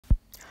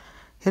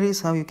Here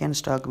is how you can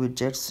stack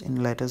widgets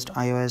in latest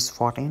iOS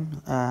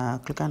 14.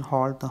 Click and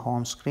hold the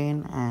home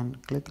screen and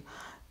click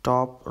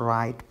top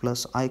right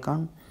plus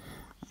icon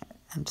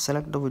and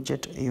select the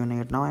widget you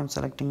need. Now I'm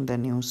selecting the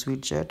news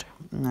widget.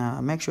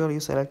 Make sure you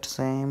select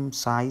same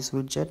size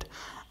widget.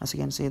 As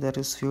you can see, there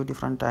is few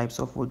different types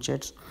of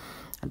widgets,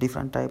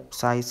 different type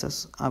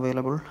sizes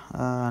available.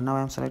 Now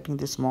I'm selecting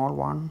the small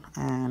one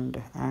and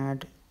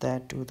add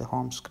that to the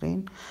home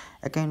screen.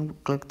 Again,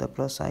 click the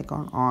plus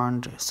icon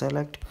and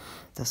select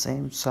the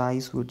same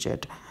size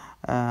widget.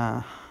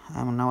 Now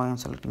I'm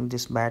selecting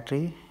this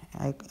battery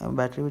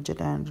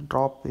widget and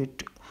drop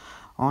it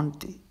on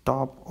the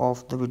top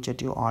of the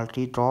widget you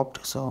already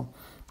dropped. So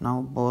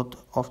now both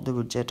of the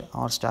widget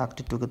are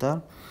stacked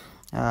together.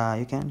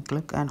 You can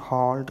click and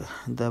hold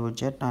the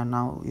widget and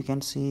now you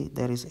can see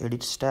there is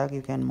edit stack.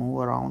 You can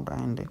move around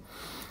and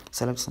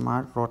select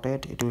smart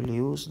rotate. It will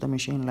use the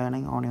machine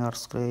learning on your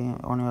screen,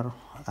 on your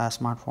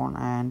smartphone,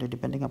 and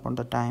depending upon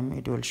the time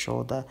it will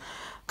show the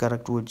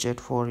correct widget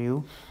for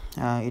you.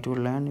 It will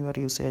learn your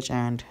usage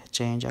and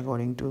change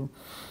according to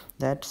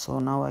that. So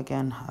now I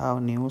can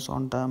have news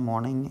on the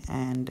morning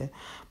and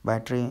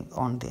battery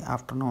on the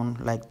afternoon,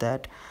 like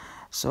that.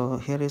 So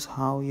here is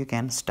how you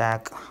can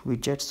stack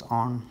widgets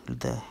on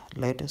the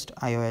latest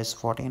iOS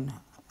 14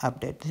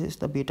 update. This is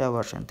the beta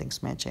version,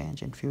 things may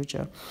change in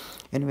future.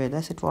 Anyway,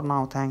 that's it for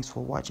now. Thanks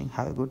for watching.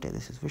 Have a good day.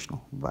 This is Vishnu.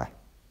 Bye.